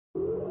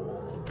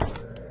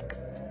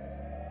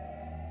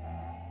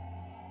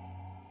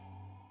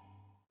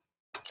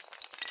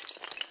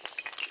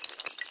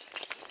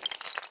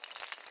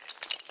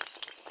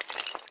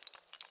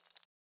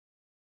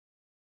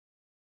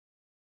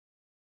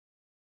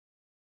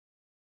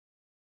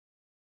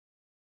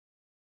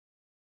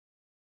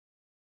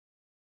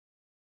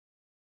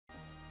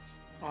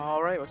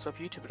Alright, what's up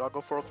YouTube?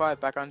 Doggo405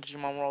 back on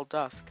Digimon World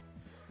Dusk.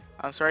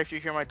 I'm sorry if you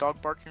hear my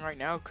dog barking right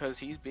now, because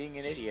he's being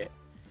an idiot.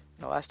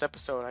 In the last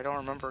episode, I don't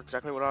remember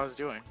exactly what I was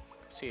doing.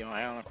 Let's see, am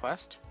I on a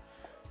quest?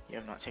 You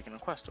have not taken a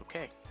quest,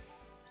 okay.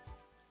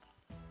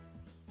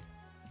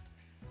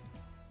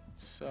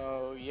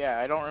 So, yeah,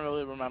 I don't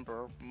really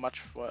remember much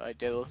what I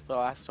did with the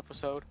last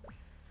episode.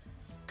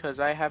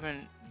 Because I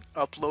haven't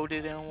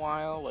uploaded in a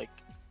while,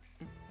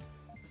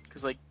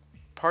 because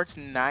parts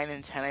 9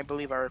 and 10 I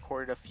believe I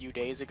recorded a few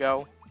days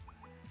ago.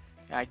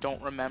 I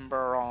don't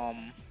remember,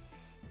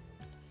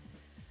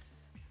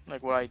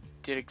 what I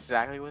did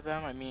exactly with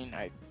them. I mean,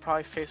 I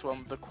probably faced one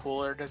of the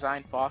cooler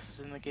designed bosses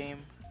in the game.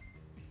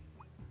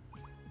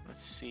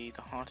 Let's see,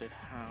 the haunted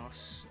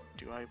house.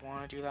 Do I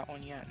want to do that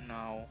one yet?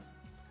 No.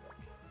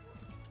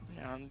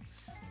 I'm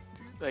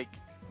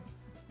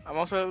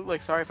also,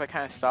 sorry if I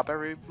kind of stop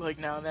every,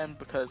 now and then,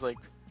 because,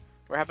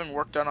 we're having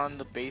work done on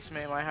the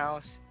basement in my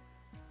house.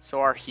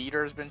 So our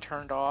heater's been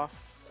turned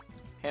off.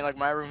 And,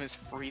 my room is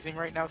freezing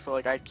right now, so,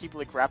 I keep,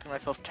 wrapping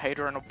myself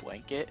tighter in a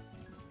blanket.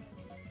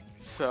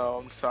 So,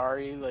 I'm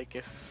sorry,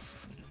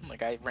 if,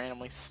 I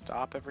randomly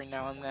stop every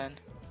now and then.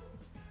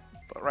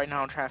 But right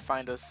now I'm trying to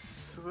find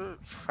this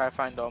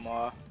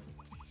requires...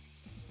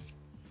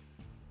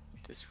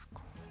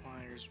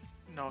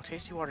 No,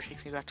 Tasty Water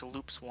takes me back to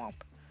Loop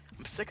Swamp.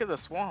 I'm sick of the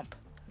swamp.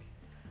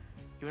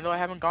 Even though I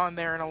haven't gone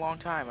there in a long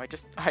time,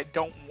 I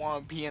don't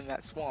want to be in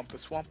that swamp. The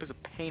swamp is a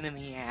pain in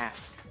the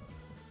ass.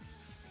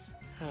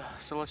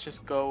 So let's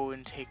just go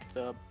and take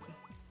the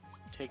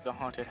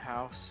haunted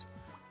house.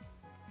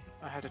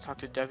 I had to talk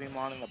to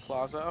Digimon in the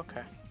plaza.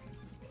 Okay.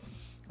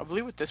 I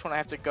believe with this one I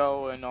have to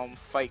go and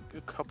fight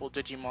a couple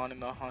Digimon in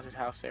the haunted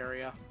house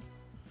area.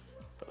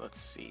 But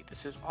let's see.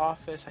 This is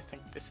office. I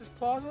think this is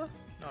plaza.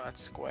 No,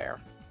 that's square.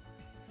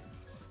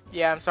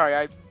 Yeah, I'm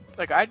sorry.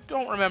 I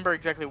don't remember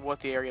exactly what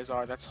the areas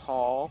are. That's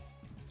hall.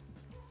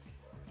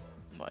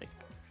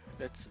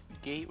 That's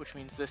gate, which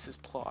means this is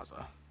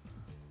plaza.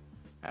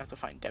 I have to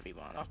find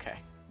Digimon. Okay.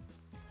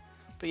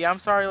 But yeah, I'm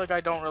sorry. I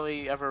don't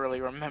ever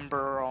really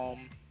remember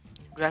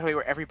exactly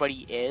where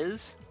everybody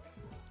is.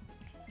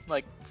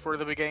 For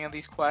the beginning of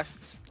these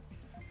quests.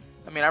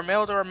 I mean, I'm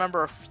able to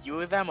remember a few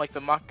of them, like the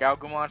Mock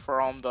Galgumon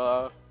for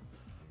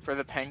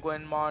the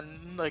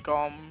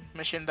Penguinmon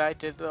mission that I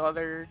did the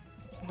other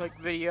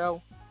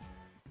video,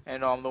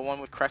 and the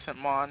one with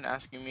Crescentmon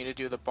asking me to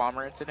do the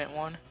bomber incident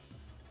one.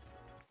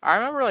 I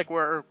remember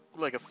where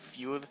a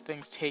few of the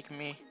things take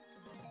me,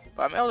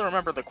 but I'm able to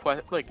remember the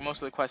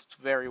most of the quests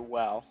very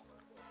well.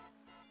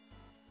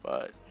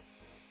 But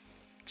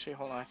actually,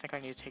 hold on, I think I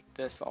need to take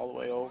this all the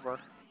way over.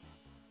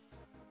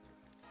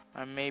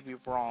 I may be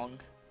wrong.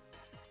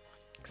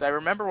 Because I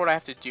remember what I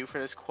have to do for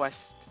this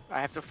quest.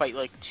 I have to fight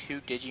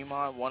 2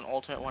 Digimon, one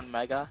Ultimate, one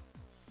Mega.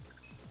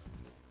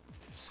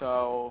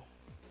 So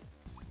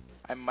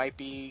I might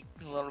be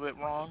a little bit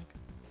wrong.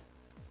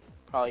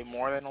 Probably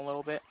more than a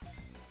little bit.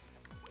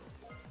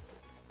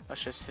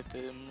 Let's just hit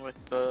them with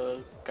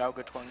the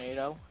Gauga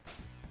Tornado.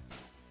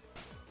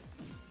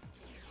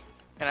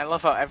 And I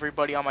love how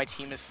everybody on my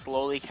team is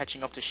slowly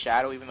catching up to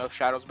Shadow, even though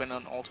Shadow's been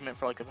on Ultimate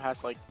for the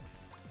past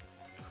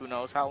who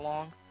knows how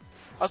long.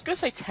 I was gonna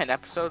say 10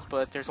 episodes,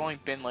 but there's only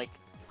been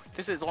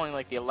this is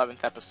only the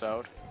 11th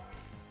episode.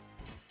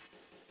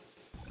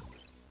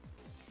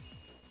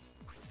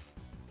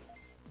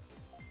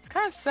 It's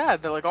kind of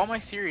sad that all my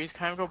series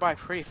kind of go by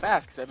pretty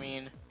fast, because I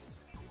mean,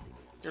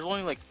 there's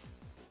only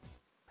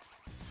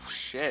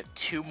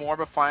 2 more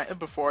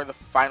before the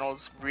final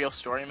real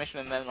story mission,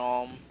 and then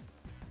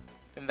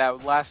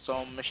that last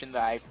mission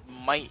that I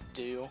might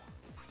do.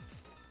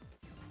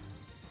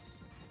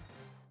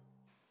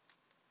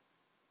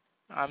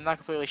 I'm not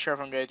completely sure if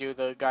I'm going to do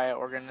the Gaia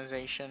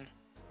organization.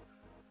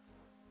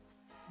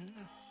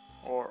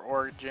 Or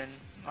origin.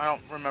 I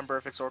don't remember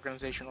if it's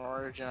organization or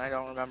origin. I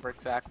don't remember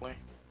exactly.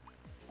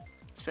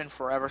 It's been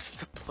forever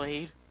since I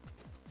played.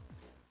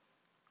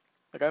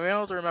 I'm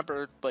able to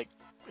remember,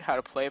 how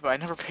to play, but I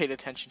never paid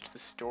attention to the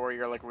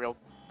story or, real,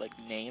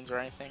 names or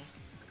anything.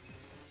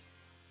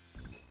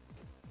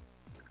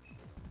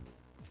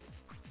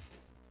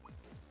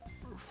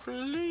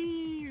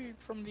 Flee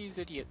from these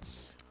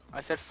idiots. I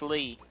said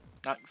flee.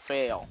 Not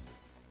fail.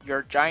 You're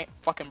a giant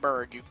fucking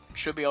bird. You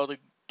should be able to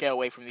get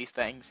away from these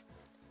things.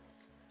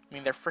 I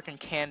mean, they're freaking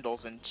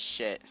candles and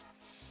shit.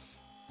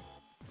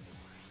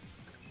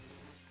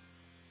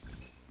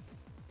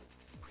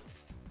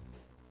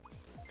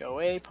 Go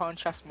away, Pawn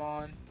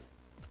Chessmon.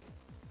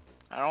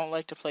 I don't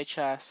like to play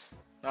chess.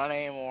 Not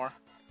anymore.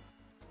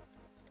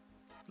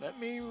 Let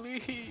me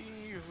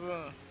leave.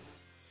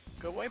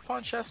 Go away,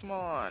 Pawn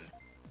Chessmon.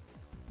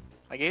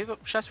 I gave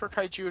up chess for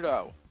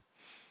Kaijudo.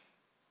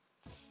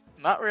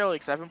 Not really,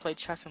 because I haven't played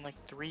chess in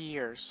 3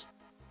 years.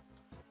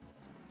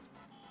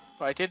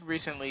 But I did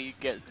recently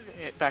get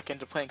back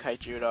into playing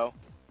Kaijudo.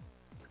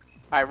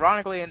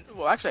 Ironically, and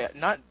well, actually,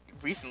 not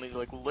recently,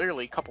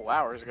 literally a couple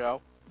hours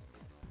ago.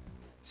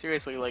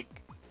 Seriously,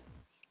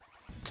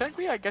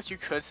 technically, I guess you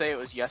could say it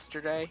was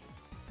yesterday.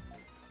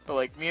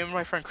 But me and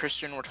my friend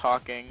Christian were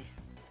talking,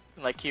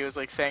 and he was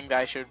saying that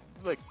I should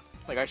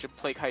like I should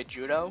play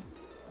Kaijudo.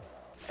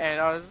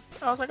 And I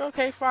was like,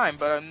 okay, fine,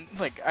 but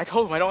like, I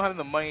told him I don't have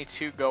the money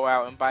to go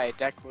out and buy a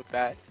deck with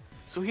that.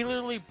 So he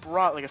literally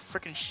brought like a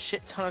freaking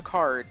shit ton of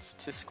cards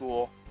to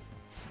school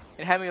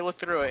and had me look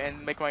through it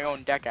and make my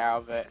own deck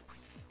out of it.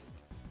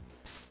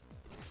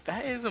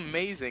 That is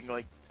amazing.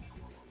 Like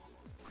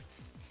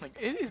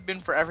it has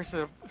been forever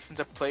since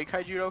I've played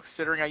Kaijudo,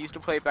 considering I used to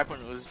play it back when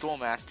it was Duel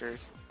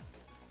Masters.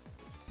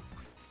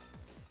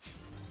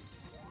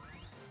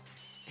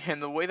 And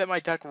the way that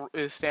my deck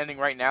is standing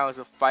right now is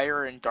a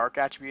fire and dark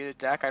attributed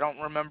deck. I don't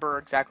remember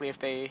exactly if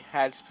they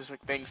had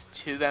specific things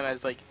to them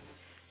as like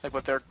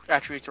what their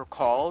attributes were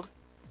called.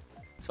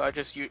 So I'm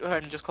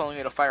just calling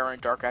it a fire and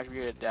dark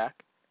attributed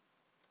deck.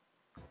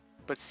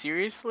 But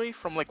seriously,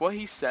 from like what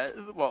he said,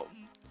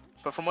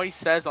 but from what he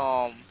says,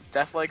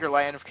 Deathleg or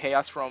Lion of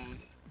Chaos from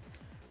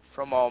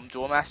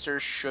Duel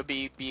Masters should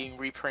be being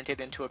reprinted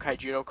into a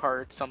Kaijudo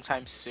card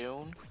sometime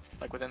soon,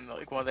 like within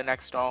like one of the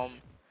next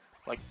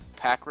like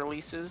pack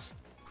releases.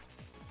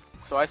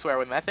 So I swear,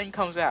 when that thing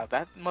comes out,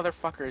 that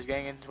motherfucker is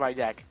getting into my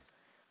deck.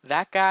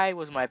 That guy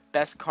was my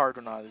best card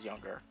when I was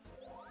younger.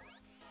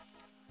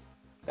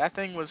 That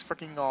thing was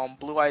freaking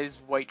Blue Eyes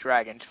White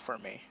Dragon for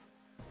me.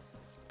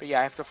 But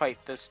yeah, I have to fight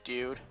this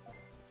dude.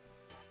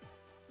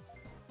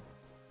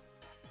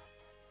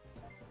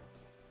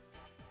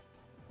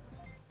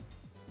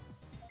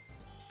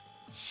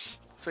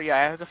 So yeah,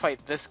 I have to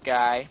fight this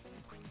guy.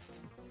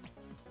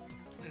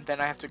 And then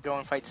I have to go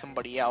and fight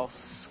somebody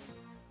else.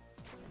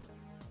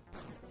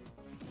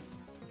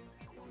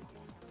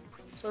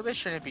 So this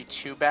shouldn't be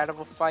too bad of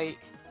a fight.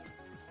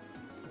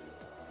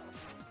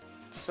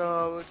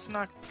 So it's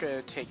not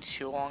gonna take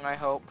too long, I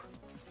hope.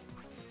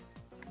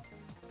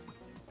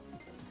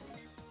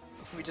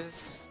 We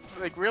just,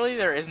 like, really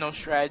there is no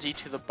strategy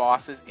to the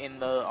bosses in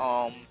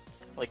the,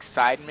 like,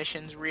 side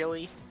missions,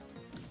 really.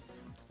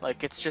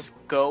 Like, it's just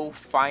go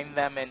find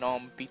them and,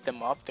 beat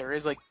them up. There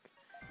is, like,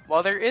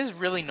 while there is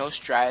really no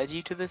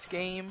strategy to this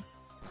game,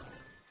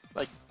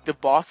 like, the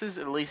bosses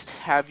at least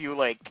have you,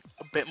 like,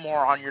 a bit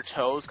more on your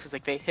toes, because,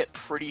 like, they hit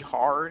pretty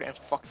hard and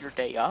fuck your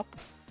day up.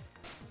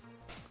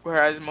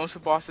 Whereas most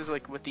of the bosses,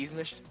 like, with these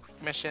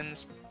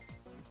missions,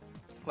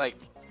 like,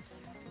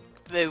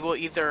 they will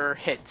either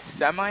hit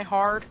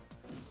semi-hard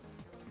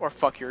or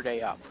fuck your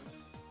day up.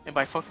 And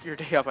by fuck your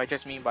day up, I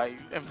just mean by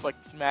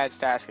inflict mad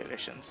status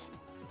conditions.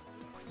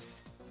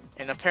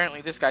 And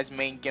apparently this guy's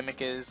main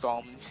gimmick is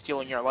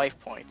stealing your life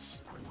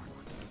points.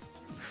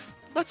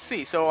 Let's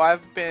see, so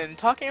I've been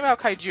talking about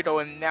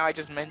Kaijudo and now I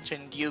just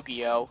mentioned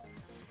Yu-Gi-Oh!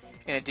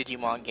 In a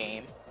Digimon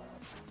game.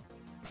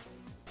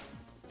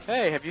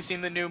 Hey, have you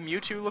seen the new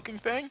Mewtwo looking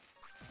thing?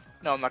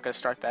 No, I'm not gonna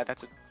start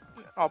that.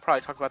 I'll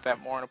probably talk about that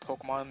more in a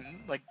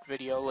Pokemon like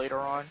video later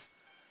on.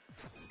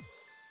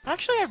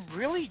 Actually, I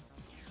really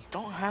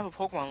don't have a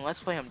Pokemon Let's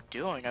Play I'm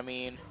doing. I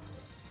mean,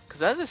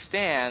 because as it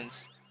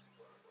stands,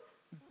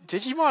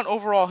 Digimon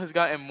overall has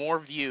gotten more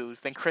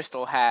views than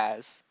Crystal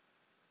has.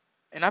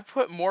 And I've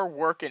put more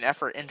work and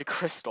effort into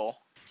Crystal.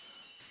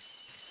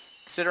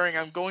 Considering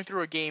I'm going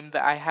through a game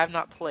that I have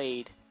not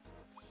played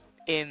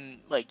in,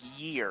 like,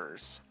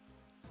 years.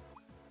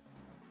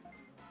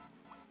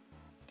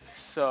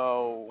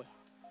 So,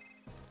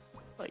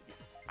 like,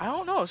 I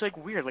don't know, it's,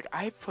 like, weird. Like,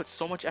 I put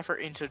so much effort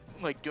into,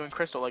 like, doing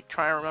Crystal, like,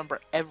 trying to remember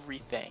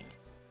everything.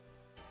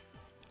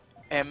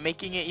 And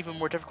making it even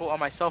more difficult on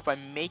myself by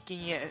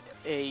making it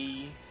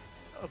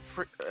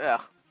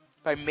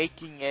by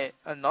making it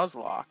a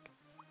Nuzlocke.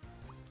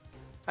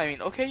 I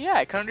mean, okay, yeah,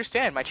 I can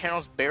understand. My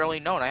channel's barely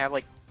known. I have,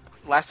 like,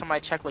 last time I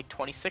checked, like,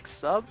 26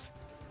 subs.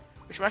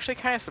 Which I'm actually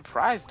kind of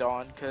surprised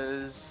on,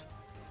 because,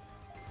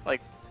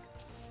 like,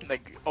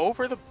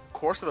 over the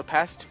course of the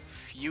past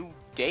few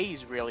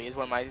days, really, is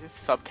when my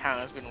sub count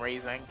has been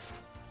raising.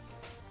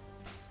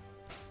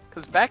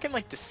 Because back in,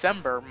 like,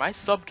 December, my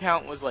sub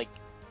count was, like,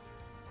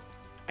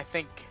 I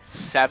think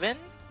 7?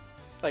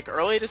 Like,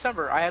 early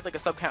December, I had, like, a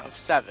sub count of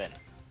 7.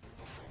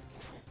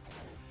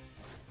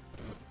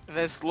 And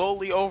then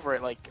slowly over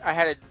it, like, I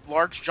had a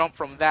large jump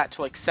from that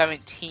to, like,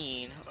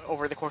 17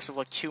 over the course of,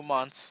 like, 2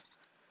 months.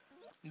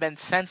 And then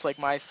since, like,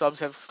 my subs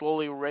have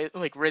slowly,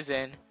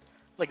 risen,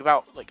 like,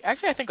 about, like,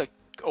 actually, I think, like,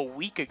 a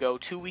week ago,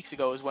 2 weeks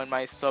ago is when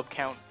my sub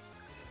count,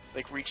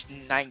 like, reached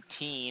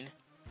 19. And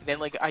then,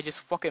 like, I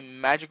just fucking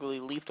magically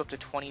leaped up to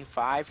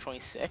 25,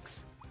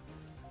 26.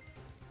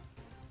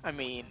 I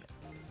mean,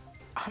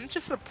 I'm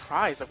just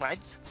surprised.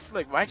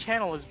 Like, my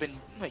channel has been,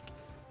 like,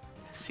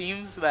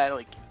 seems that,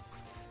 like,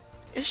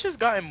 it's just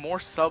gotten more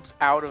subs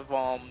out of,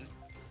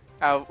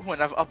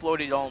 when I've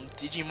uploaded,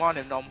 Digimon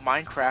and,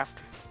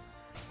 Minecraft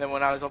than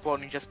when I was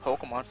uploading just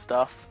Pokemon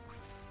stuff.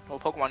 Well,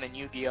 Pokemon and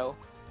Yu-Gi-Oh!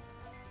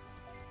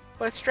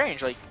 But it's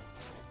strange, like,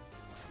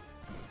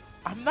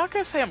 I'm not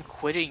gonna say I'm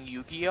quitting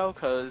Yu-Gi-Oh!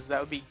 Because that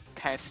would be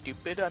kind of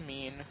stupid. I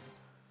mean,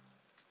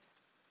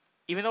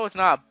 even though it's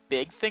not a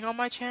big thing on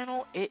my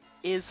channel, it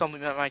is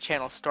something that my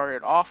channel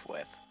started off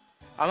with.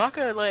 I'm not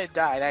gonna let it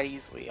die that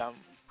easily,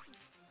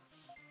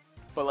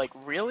 but, like,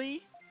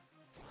 really?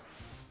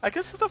 I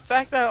guess it's the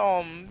fact that,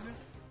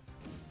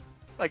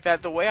 like,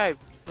 that the way I,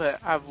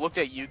 that I've looked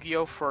at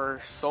Yu-Gi-Oh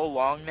for so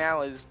long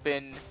now has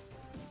been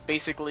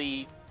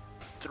basically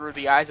through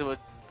the eyes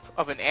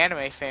of an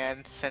anime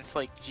fan since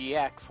like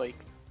GX, like.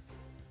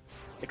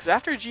 Because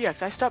after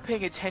GX, I stopped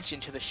paying attention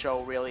to the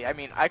show, really. I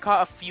mean, I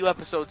caught a few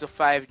episodes of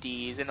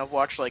 5Ds, and I've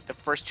watched, like, the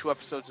first 2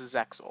 episodes of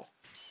Zexal.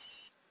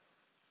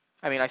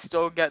 I mean, I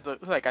still get,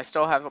 I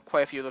still have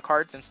quite a few of the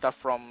cards and stuff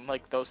from,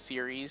 like, those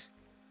series.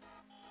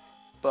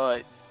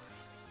 But,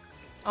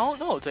 I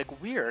don't know, it's,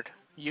 like, weird.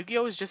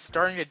 Yu-Gi-Oh! Is just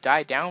starting to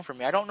die down for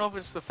me. I don't know if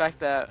it's the fact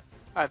that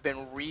I've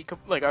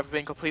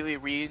been completely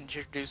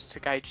reintroduced to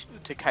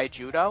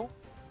Kaijudo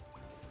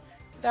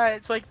that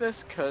it's like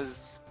this,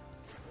 because,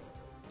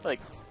 like,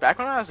 back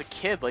when I was a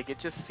kid, like, it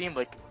just seemed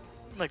like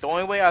the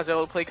only way I was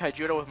able to play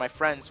Kaijudo with my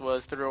friends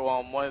was through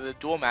one of the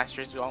Duel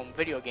Masters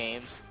video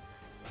games.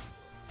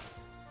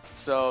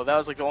 So that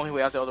was like the only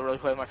way I was able to really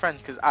play with my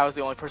friends, because I was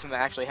the only person that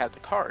actually had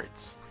the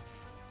cards.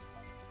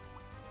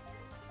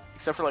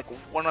 Except for like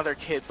one other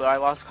kid, but I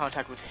lost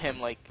contact with him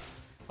like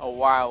a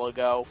while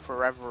ago,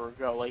 forever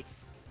ago. Like,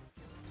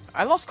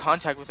 I lost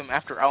contact with him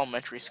after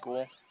elementary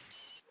school.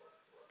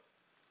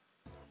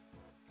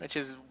 Which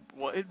is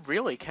what it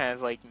really kind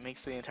of like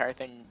makes the entire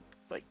thing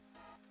like,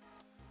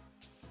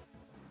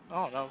 I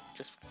don't know,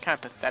 just kind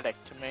of pathetic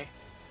to me.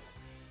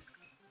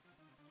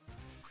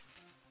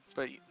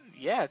 But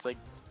yeah, it's like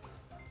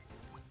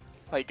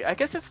I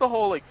guess it's the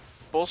whole like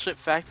bullshit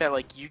fact that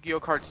like Yu-Gi-Oh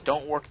cards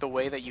don't work the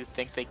way that you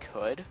think they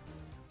could.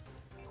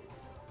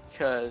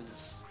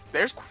 Because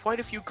there's quite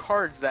a few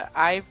cards that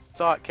I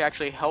thought could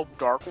actually help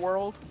Dark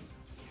World.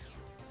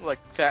 Like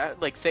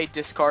that, like say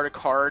discard a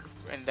card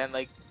and then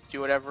like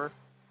do whatever.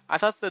 I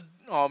thought that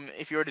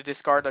if you were to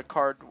discard a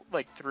card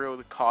like through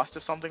the cost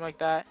of something like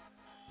that,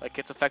 like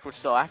its effect would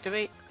still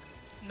activate.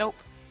 Nope.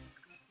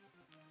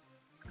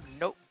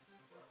 Nope.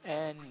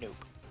 And nope.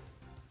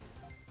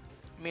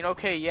 I mean,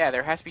 okay, yeah,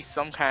 there has to be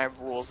some kind of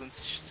rules and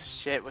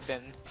shit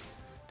within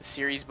the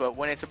series, but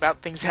when it's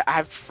about things that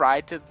I've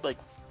tried to like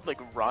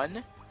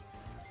run,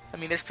 I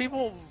mean, there's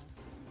people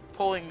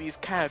pulling these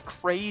kind of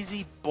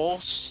crazy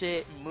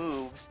bullshit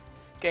moves,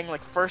 getting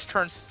like first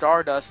turn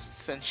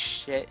Stardusts and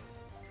shit,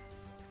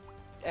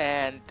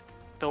 and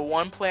the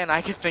one plan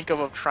I could think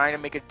of trying to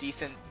make a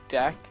decent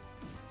deck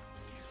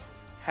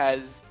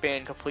has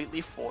been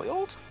completely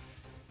foiled.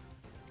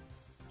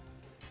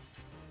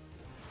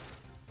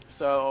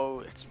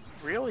 So it's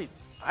really,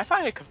 I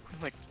find it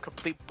like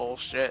complete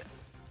bullshit.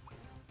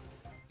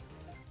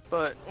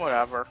 But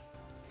whatever.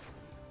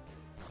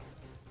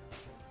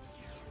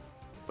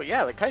 But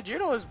yeah, like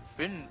Kaijudo has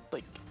been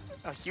like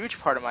a huge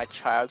part of my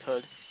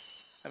childhood.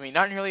 I mean,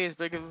 not nearly as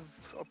big of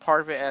a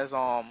part of it as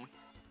Pokemon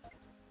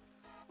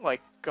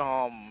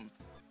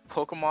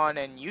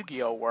and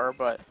Yu-Gi-Oh were,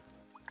 but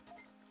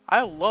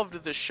I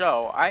loved the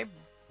show. I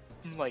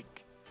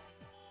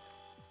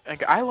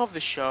love the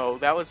show.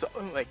 That was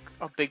like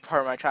a big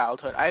part of my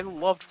childhood. I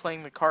loved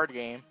playing the card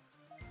game.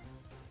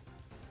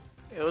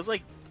 It was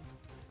like,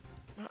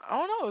 I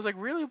don't know, it was like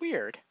really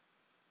weird.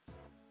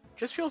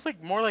 Just feels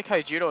like more like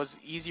Kaijudo is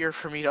easier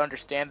for me to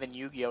understand than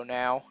Yu-Gi-Oh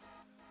now.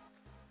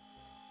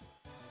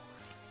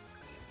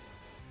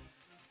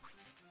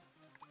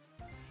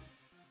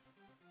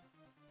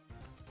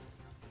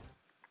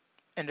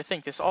 And to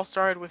think, this all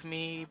started with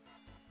me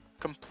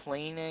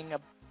complaining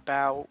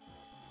about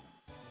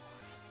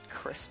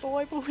Crystal,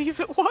 I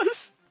believe it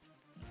was?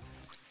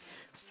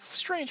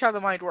 Strange how the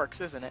mind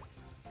works, isn't it?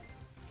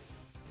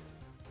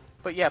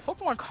 But yeah,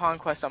 Pokemon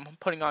Conquest I'm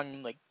putting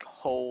on like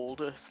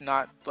hold, if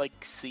not like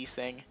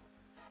ceasing.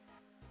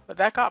 But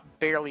that got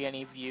barely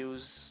any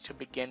views to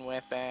begin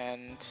with,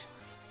 and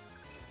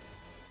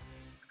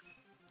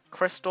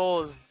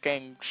Crystal is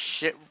getting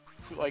shitty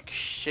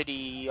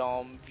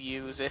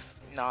views, if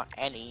not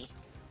any.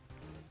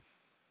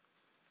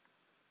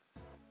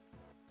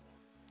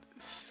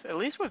 At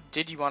least with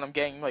Digimon I'm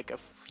getting like a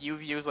few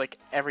views like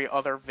every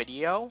other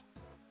video,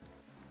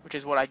 which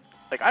is what I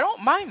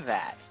don't mind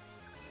that.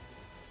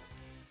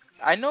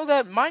 I know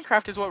that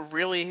Minecraft is what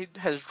really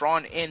has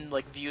drawn in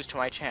like views to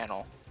my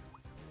channel.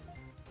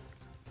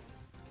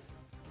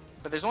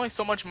 But there's only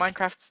so much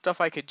Minecraft stuff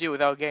I could do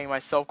without getting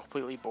myself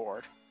completely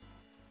bored.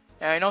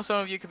 And I know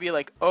some of you could be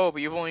like, oh,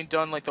 but you've only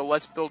done like the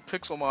Let's Build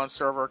Pixelmon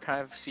server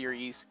kind of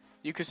series.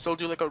 You could still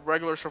do like a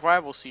regular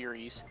survival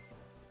series.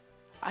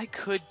 I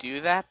could do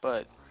that,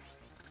 but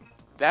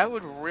that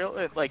would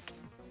really, like,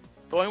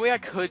 the only way I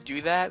could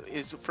do that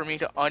is for me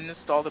to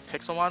uninstall the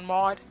Pixelmon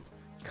mod.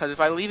 Because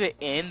if I leave it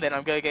in, then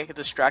I'm gonna get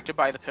distracted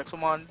by the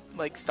Pixelmon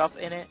like stuff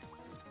in it.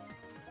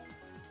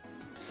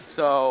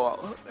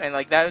 So, and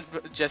like that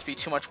would just be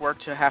too much work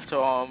to have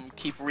to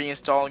keep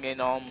reinstalling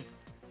and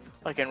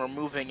and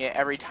removing it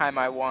every time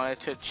I wanted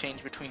to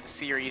change between the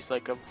series,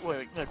 like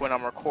when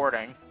I'm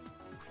recording.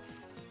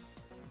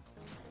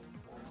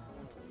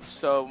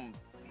 So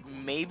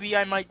maybe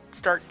I might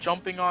start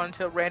jumping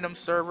onto random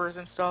servers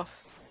and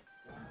stuff.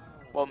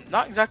 Well,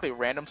 not exactly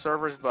random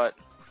servers, but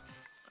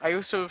I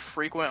used to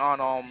frequent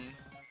on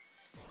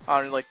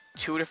like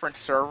 2 different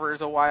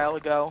servers a while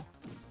ago,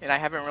 and I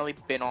haven't really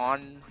been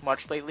on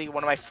much lately.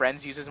 One of my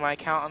friends uses my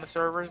account on the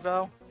servers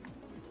though,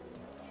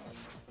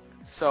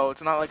 So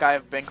it's not like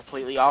I've been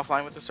completely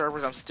offline with the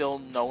servers. I'm still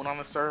known on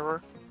the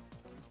server.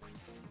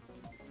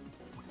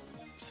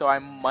 So I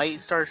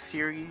might start a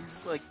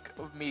series like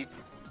of me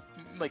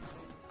like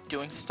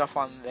doing stuff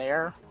on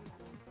there.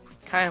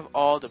 Kind of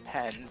all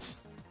depends.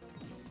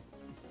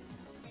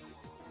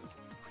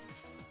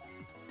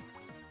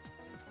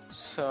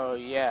 So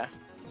yeah.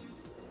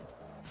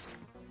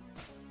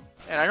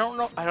 And I don't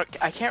know,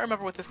 I can't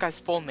remember what this guy's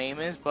full name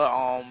is, but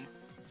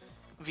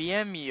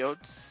VM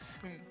Miots,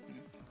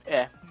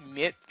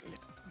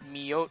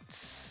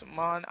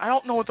 Miotsman. I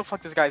don't know what the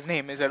fuck this guy's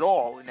name is at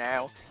all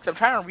now, because I'm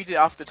trying to read it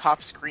off the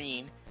top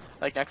screen,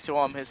 like next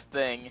to his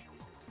thing.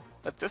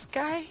 But this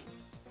guy,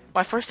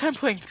 my first time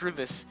playing through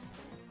this,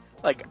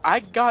 like I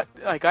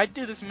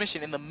did this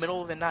mission in the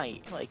middle of the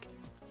night, like,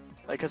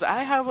 cause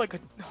I have like a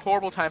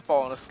horrible time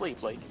falling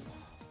asleep, like,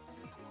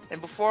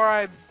 and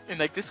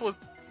this was,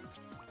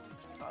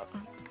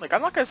 like,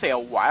 I'm not gonna say a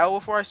while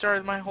before I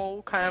started my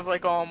whole kind of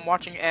like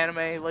watching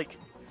anime like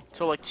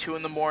till like 2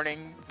 in the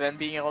morning, then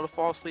being able to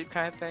fall asleep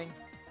kind of thing.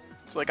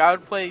 So like I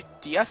would play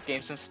DS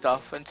games and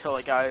stuff until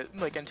I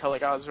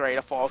was ready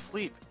to fall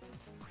asleep.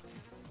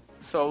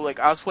 So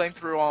like I was playing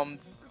through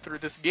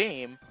this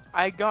game.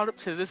 I got up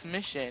to this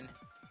mission.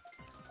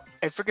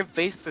 I freaking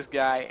faced this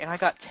guy and I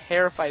got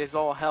terrified as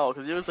all hell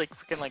because it was like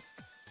freaking like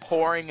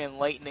pouring and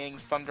lightning,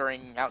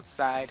 thundering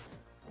outside.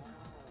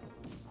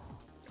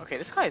 Okay,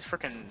 this guy is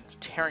freaking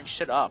tearing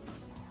shit up.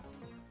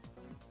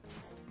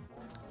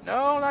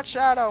 No, not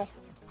Shadow.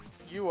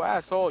 You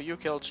asshole, you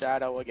killed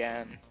Shadow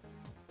again.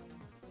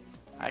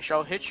 I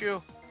shall hit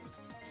you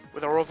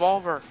with a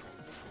revolver.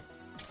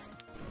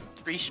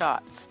 3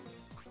 shots.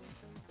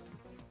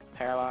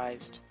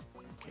 Paralyzed.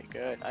 Okay,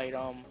 good.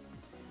 Item.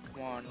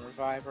 Come on,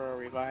 reviver,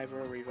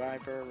 reviver,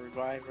 reviver,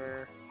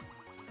 reviver.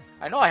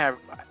 I know I have,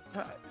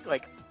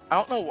 like, I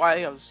don't know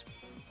why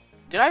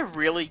did I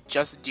really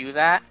just do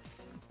that?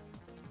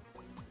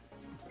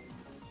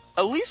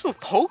 At least with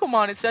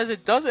Pokemon it says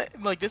it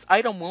doesn't, like, this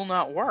item will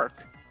not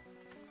work.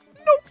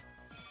 Nope.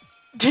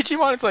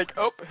 Digimon, it's like,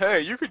 oh,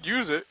 hey, you could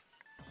use it.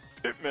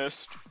 It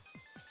missed.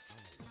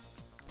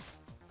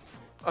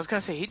 I was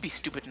gonna say, he'd be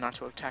stupid not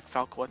to attack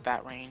Falco at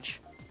that range.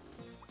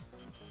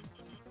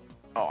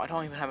 Oh, I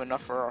don't even have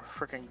enough for a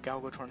freaking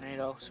Galgo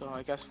Tornado, so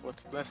I guess with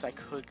this I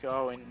could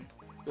go and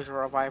use a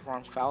Reviver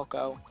on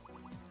Falco.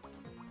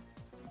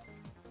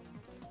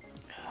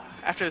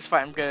 After this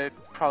fight, I'm gonna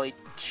probably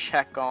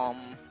check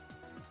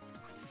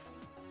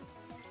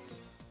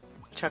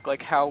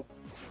like how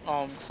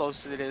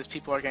close it is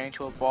people are getting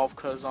to evolve,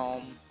 cause I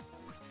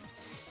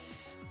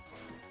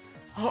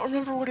don't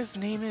remember what his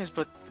name is,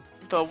 but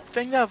the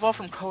thing that evolved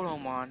from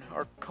Kodamon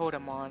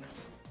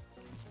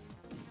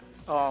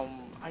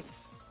I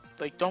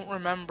like don't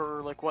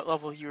remember like what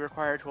level you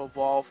require to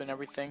evolve and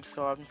everything,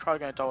 so I'm probably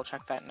gonna double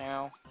check that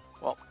now.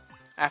 Well,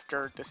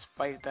 after this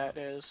fight, that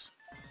is.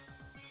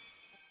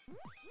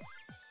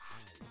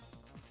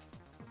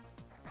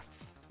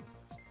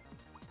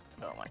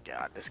 Oh my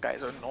god, this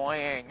guy's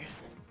annoying.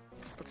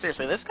 But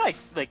seriously, this guy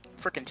like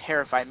freaking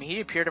terrified me.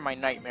 He appeared in my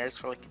nightmares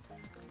for like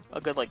a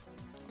good like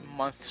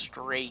month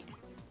straight.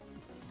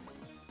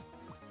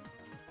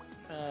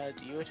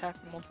 Do you attack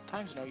multiple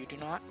times? No, you do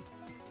not.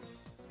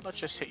 Let's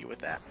just hit you with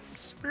that.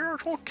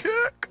 Spiritual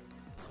kick!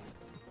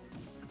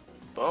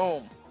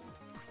 Boom.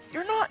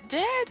 You're not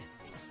dead?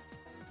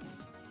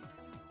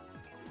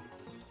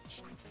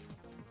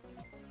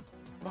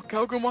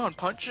 Makalgumon,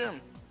 punch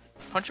him!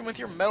 Punch him with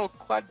your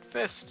metal-clad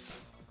fists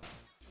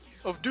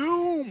of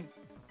doom!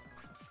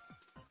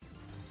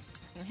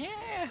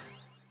 Yeah!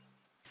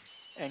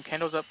 And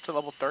Kendo's up to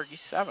level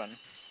 37.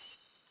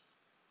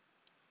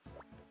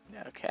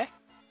 Okay.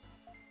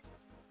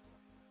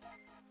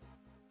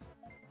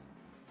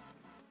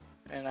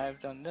 And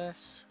I've done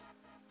this.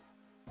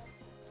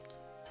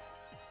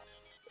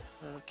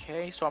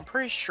 Okay, so I'm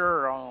pretty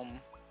sure,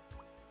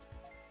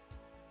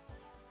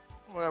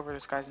 whatever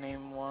this guy's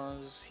name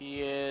was,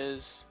 he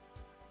is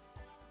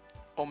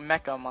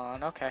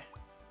Omekamon, okay.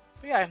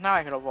 But yeah, now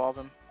I can evolve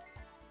him.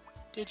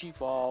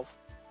 Digivolve.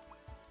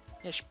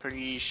 Yes,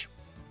 please.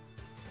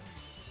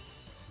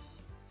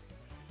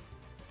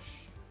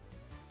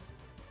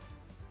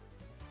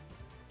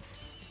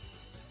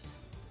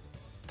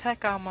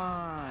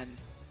 Tekamon!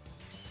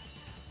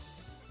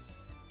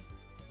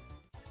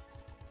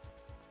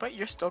 But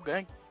you're still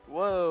going.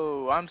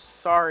 Whoa, I'm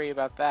sorry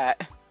about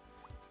that.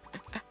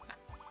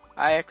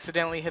 I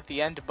accidentally hit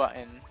the end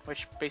button,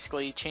 which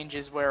basically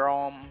changes where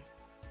all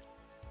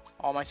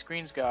my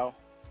screens go.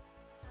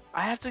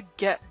 I have to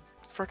get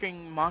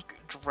freaking Mach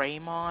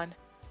Draymon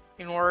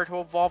in order to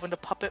evolve into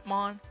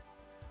Puppetmon?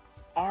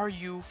 Are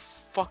you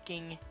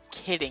fucking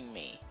kidding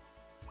me?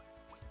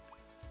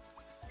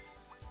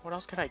 What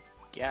else could I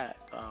get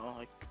though?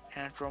 Like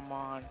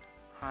Andromon,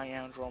 High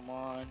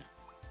Andromon.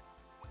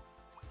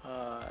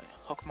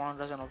 Hookmon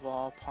doesn't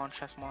evolve,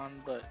 Ponchesmon,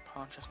 but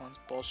Ponchesmon's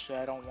bullshit.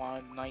 I don't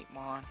want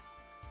Nightmon.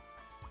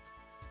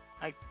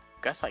 I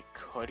guess I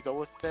could go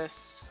with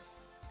this,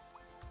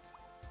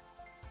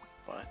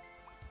 but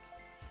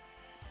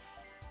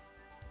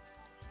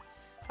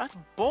That's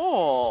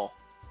bull.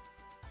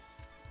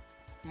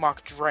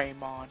 Mark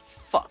Draymond,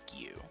 fuck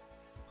you.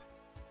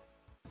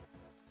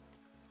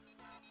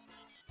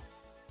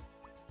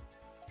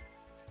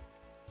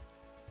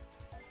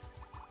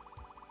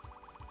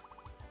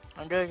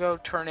 I'm gonna go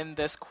turn in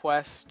this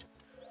quest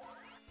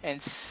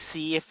and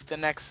see if the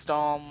next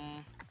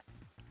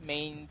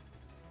main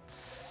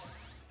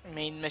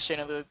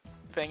mission of the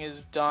thing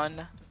is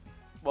done.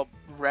 Well,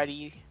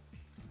 ready.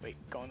 Wait,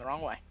 going the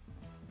wrong way.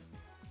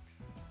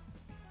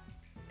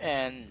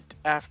 And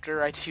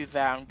after I do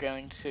that, I'm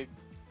going to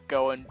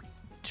go and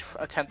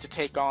attempt to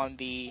take on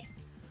the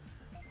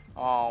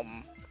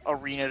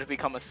arena to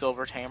become a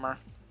silver tamer.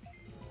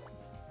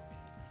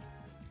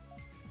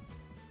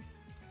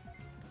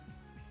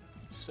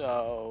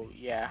 So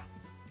yeah,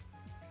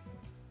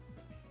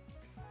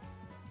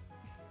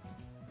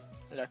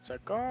 let's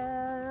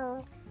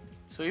go.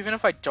 So even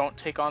if I don't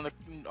take on the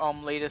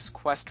latest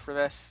quest for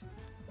this,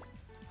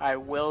 I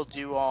will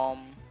do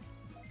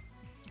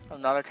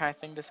another kind of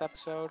thing this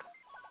episode.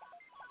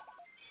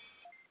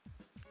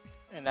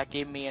 And that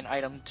gave me an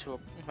item to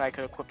I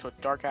could equip to a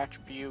dark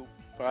attribute,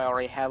 but I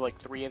already have like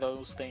 3 of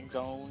those things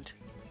owned.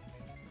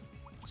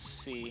 Let's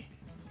see.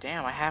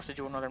 Damn, I have to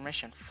do another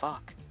mission.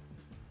 Fuck.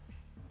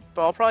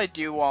 But I'll probably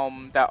do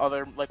that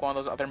other, like, one of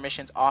those other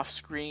missions off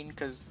screen,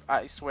 because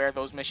I swear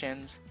those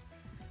missions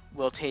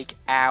will take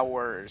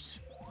hours.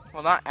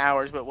 Well, not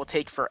hours, but will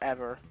take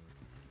forever.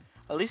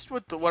 At least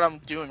with what I'm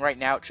doing right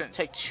now, it shouldn't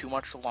take too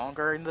much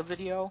longer in the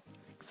video,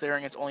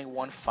 considering it's only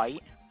one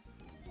fight.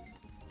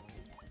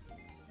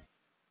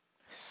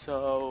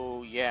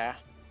 So yeah.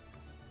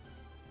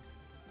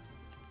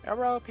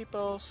 Hello,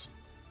 peoples.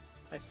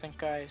 I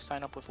think I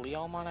signed up with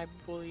Leomon, I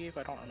believe.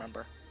 I don't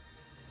remember.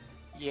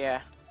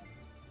 Yeah.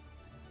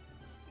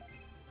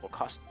 Will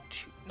cost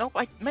 2. Nope,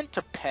 I meant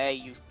to pay,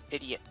 you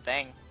idiot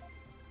thing.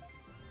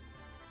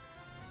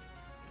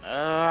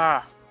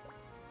 Ugh.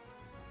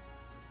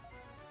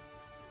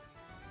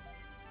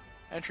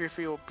 Entry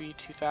fee will be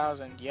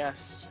 2,000.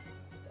 Yes.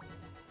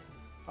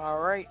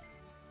 Alright.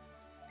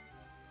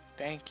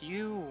 Thank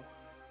you.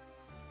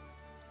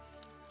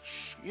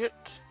 Shit.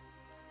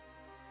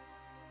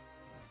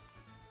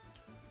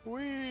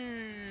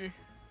 Whee.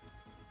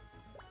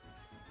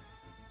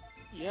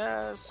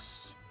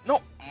 Yes.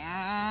 No.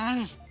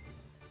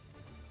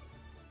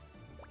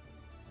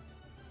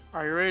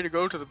 Are you ready to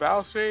go to the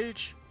battle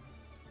stage?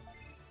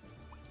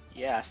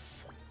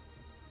 Yes.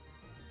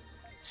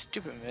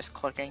 Stupid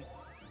misclicking.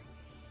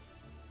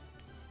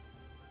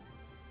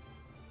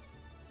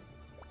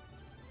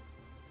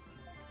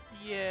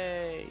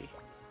 Yay.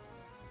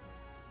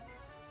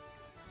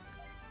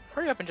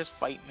 Hurry up and just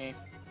fight me.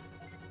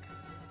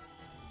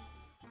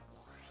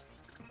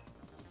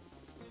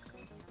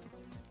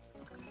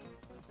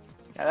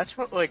 Yeah, that's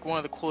what, like, one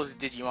of the coolest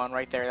Digimon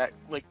right there, that,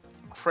 like,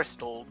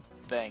 crystal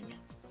thing.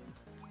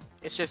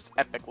 It's just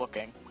epic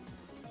looking.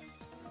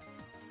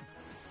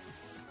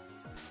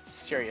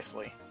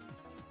 Seriously.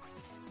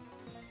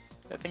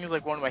 That thing is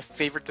like one of my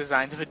favorite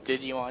designs of a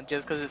Digimon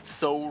just because it's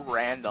so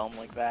random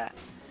like that.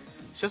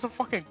 It's just a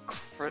fucking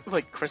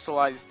like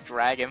crystallized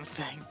dragon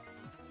thing.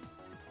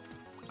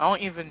 I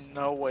don't even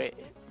know what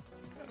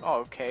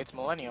Oh, okay, it's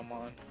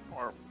Millenniumon.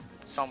 Or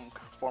some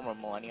form of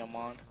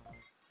Millenniumon.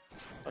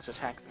 Let's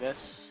attack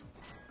this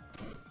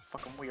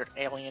fucking weird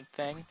alien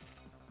thing.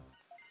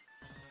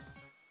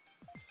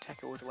 Attack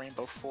it with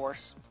Rainbow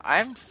Force.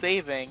 I'm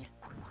saving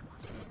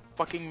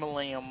fucking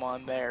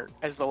Millenniumon there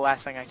as the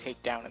last thing I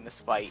take down in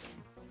this fight.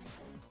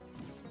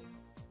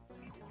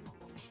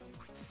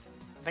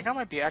 I think I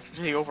might be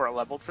actually over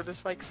leveled for this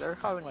fight because they're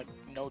causing like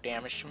no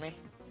damage to me.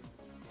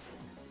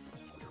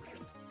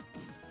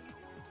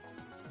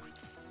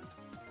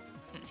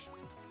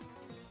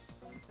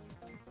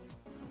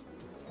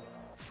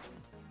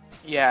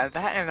 Yeah,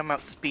 that and I'm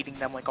outspeeding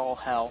them like all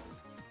hell.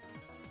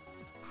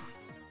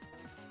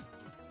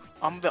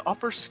 On the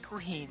upper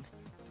screen,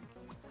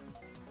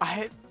 I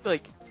had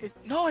like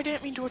no, I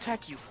didn't mean to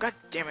attack you. God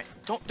damn it!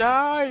 Don't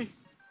die.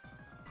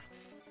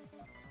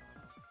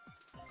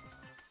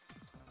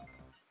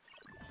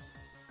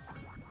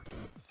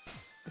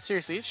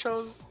 Seriously, it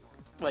shows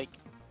like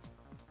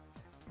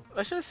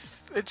it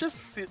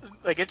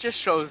just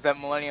shows that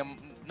Millennium.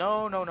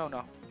 No,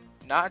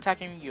 not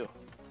attacking you.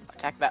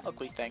 Attack that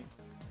ugly thing.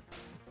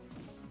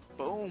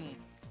 Boom.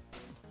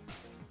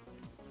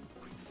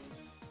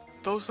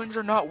 Those things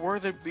are not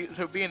worthy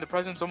to be in the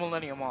presence of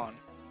Millenniumon.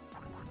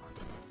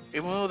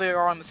 Even though they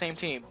are on the same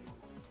team.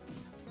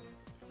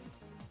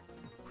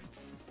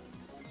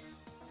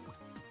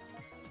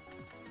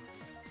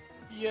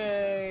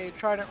 Yay!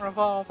 Trident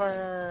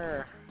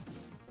Revolver!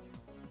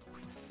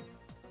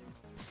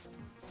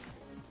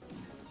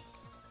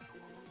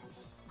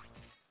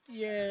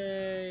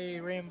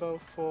 Yay! Rainbow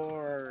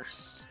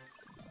Force!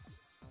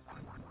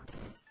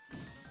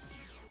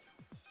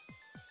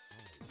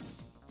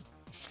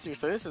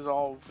 Seriously, this is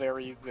all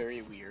very,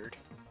 very weird.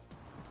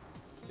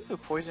 Ooh,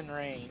 Poison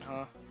Rain,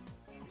 huh?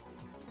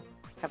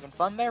 Having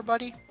fun there,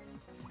 buddy?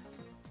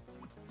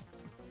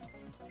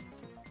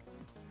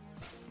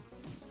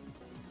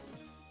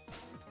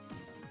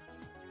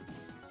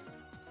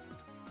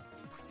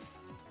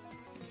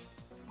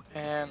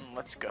 And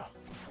let's go.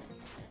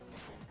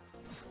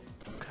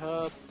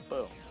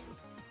 Kaboom.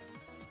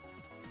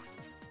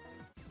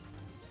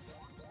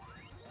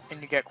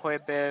 And you get quite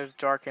a bit of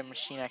Dark and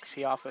Machine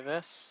XP off of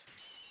this.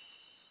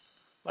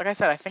 Like I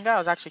said, I think I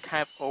was actually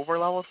kind of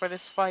over-leveled for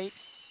this fight.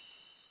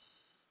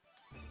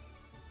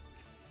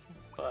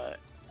 But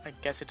I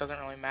guess it doesn't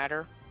really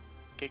matter.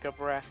 Giga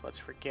Breath, let's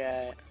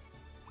forget.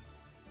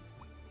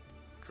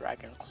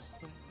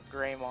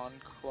 Greymon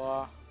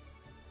Claw.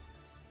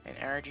 And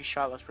Energy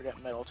Shot, let's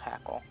forget Metal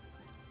Tackle.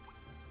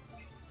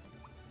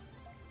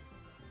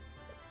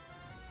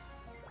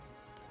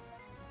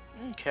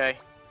 Okay.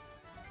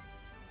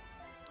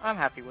 I'm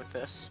happy with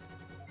this.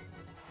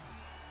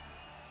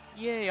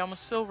 Yay, I'm a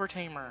Silver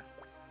Tamer.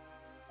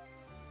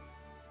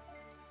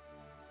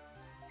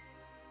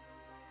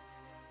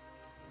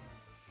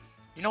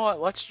 You know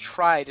what? Let's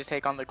try to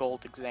take on the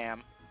gold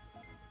exam.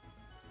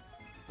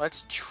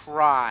 Let's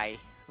try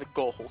the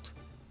gold.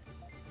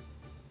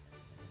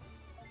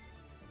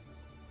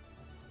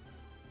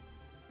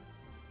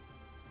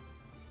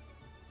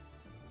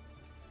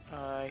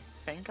 I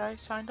think I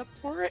signed up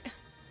for it.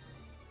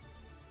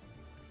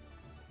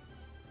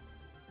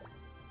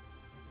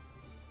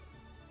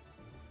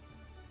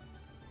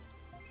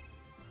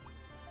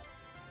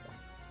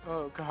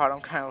 Oh god,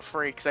 I'm kind of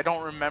afraid because I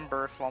don't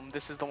remember if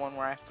this is the one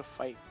where I have to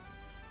fight.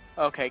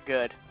 Okay,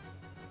 good.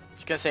 I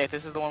was gonna say, if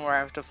this is the one where I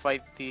have to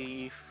fight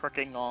the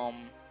fricking,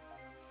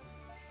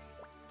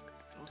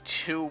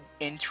 2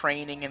 in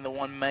training and the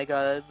 1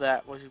 mega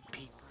that was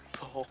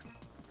people.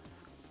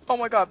 Oh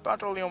my god,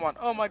 Bantoliomon.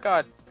 Oh my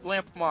god,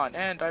 Lampmon.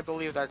 And I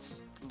believe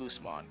that's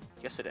Loosemon.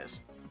 Yes, it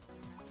is.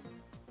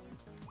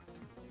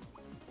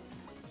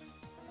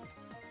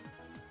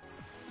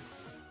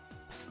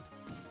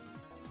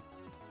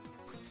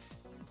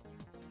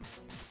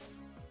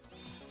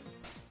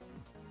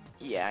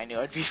 Yeah, I knew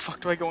I'd be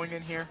fucked by going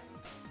in here.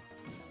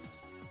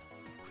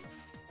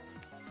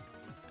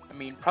 I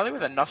mean, probably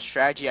with enough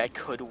strategy I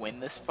could win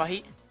this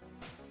fight.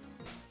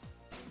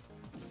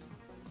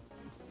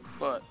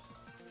 But,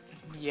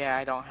 yeah,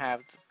 I don't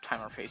have the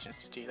time or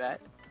patience to do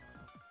that.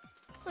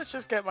 Let's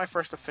just get my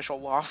first official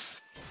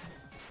loss.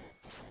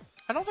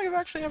 I don't think I've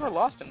actually ever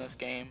lost in this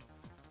game.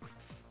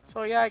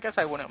 So yeah, I guess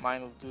I wouldn't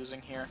mind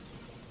losing here.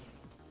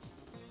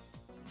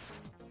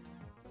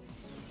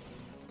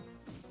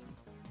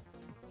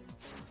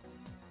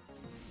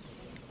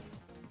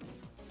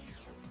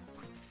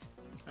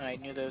 I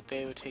knew that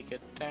they would take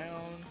it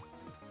down.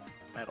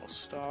 Metal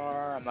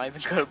Star. I'm not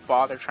even gonna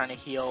bother trying to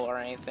heal or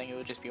anything. It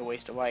would just be a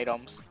waste of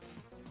items.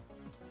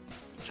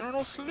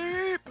 Eternal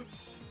Sleep!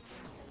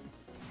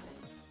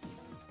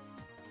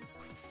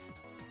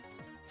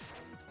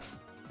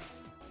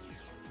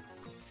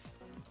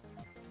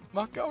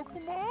 Macau,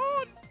 come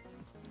on!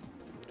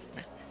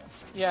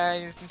 Yeah,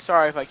 I'm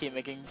sorry if I keep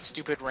making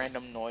stupid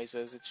random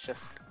noises. It's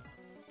just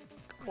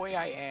the way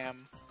I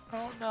am.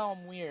 Oh no,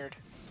 I'm weird.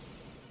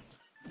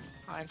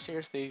 I'm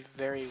seriously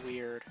very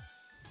weird.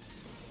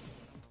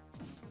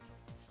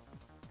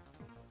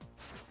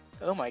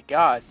 Oh my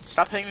god,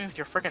 stop hitting me with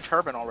your frickin'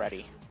 turban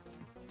already.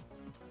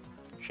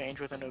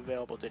 Change with an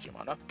available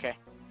Digimon, okay.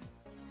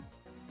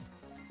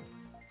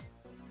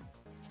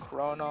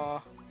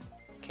 Chrono,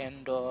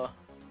 Kendo,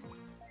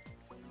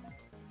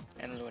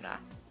 and Luna.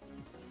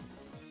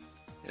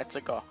 Let's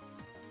go.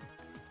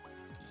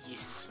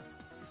 Yes.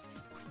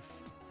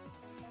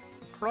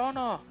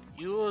 Chrono,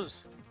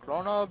 use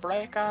Chrono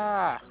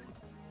Breaker.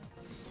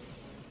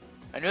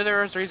 I knew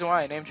there was a reason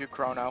why I named you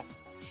Chrono.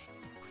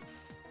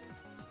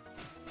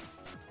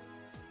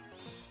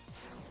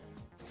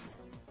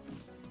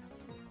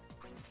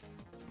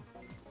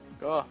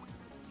 Go.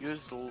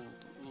 Use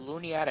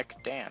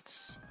Luniatic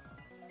Dance.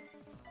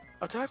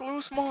 Attack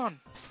Loosemon!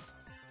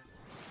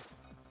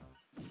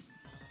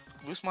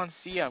 Loosemon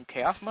C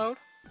Chaos Mode?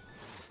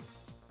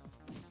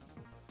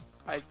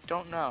 I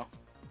don't know.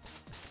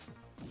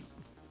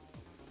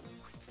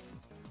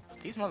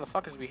 These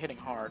motherfuckers be hitting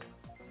hard.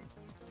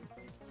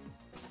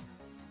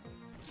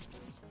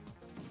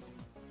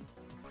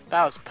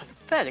 That was a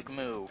pathetic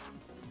move.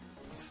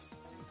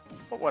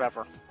 But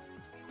whatever.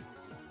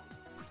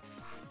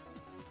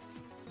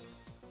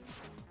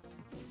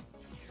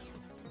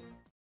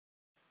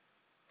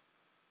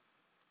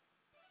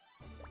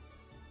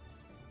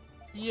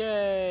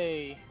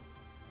 Yay!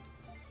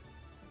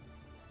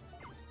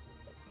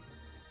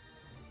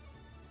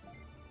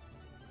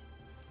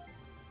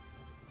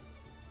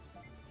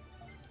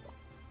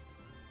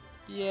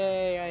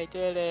 Yay, I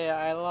did it!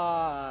 I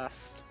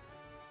lost!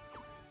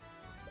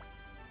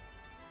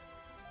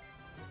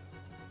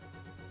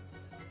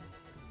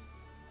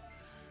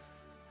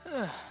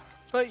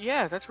 But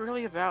yeah, that's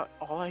really about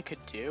all I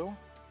could do.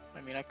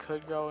 I mean, I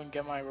could go and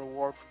get my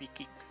reward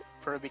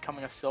for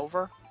becoming a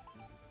silver.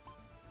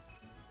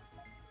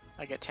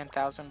 I get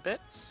 10,000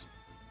 bits.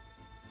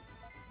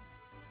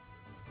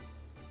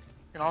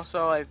 And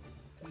also, I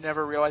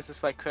never realized this,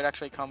 but I could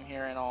actually come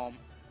here and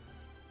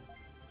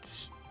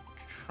just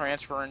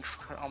transfer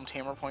and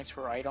tamer points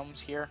for items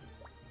here.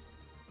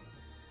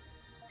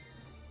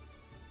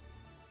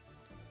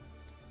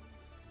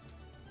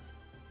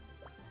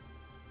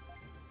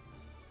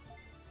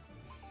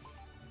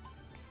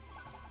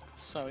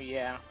 So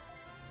yeah,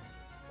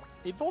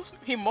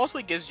 he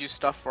mostly gives you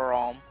stuff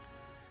for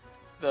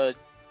the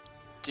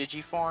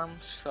Digifarm,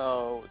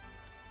 so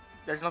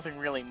there's nothing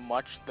really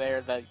much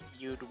there that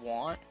you'd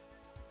want.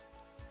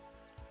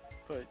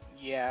 But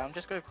yeah, I'm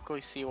just gonna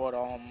quickly see what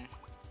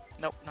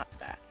nope, not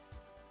that.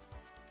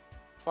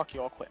 Fuck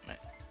your equipment.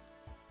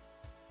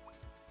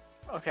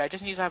 Okay, I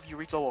just need to have you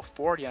reach level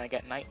 40 and I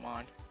get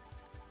Nightmon.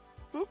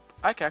 Oop,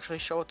 I can actually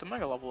show what the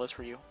mega level is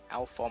for you.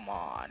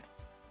 Alphamon.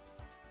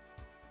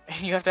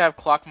 And you have to have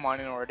Clockmon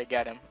in order to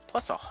get him.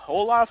 Plus a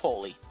whole lot of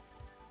Holy.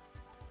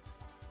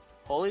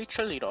 Holy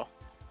Cholito.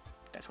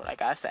 That's what I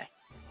gotta say.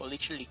 Holy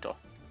Cholito.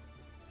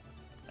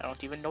 I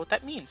don't even know what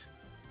that means.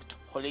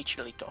 Holy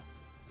Cholito.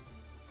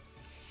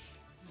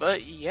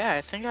 But yeah,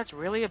 I think that's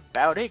really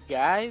about it,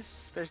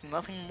 guys. There's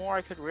nothing more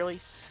I could really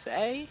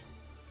say.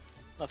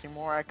 Nothing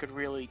more I could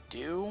really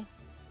do.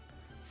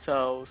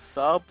 So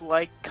sub,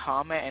 like,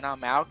 comment, and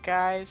I'm out,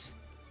 guys.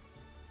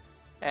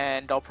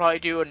 And I'll probably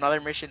do another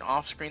mission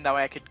off screen, that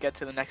way I could get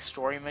to the next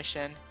story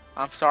mission.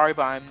 I'm sorry,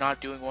 but I'm not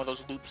doing one of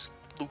those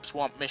loop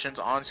swamp missions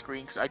on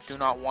screen, because I do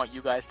not want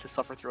you guys to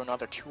suffer through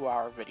another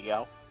 2-hour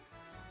video.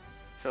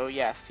 So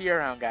yeah, see you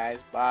around,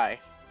 guys. Bye.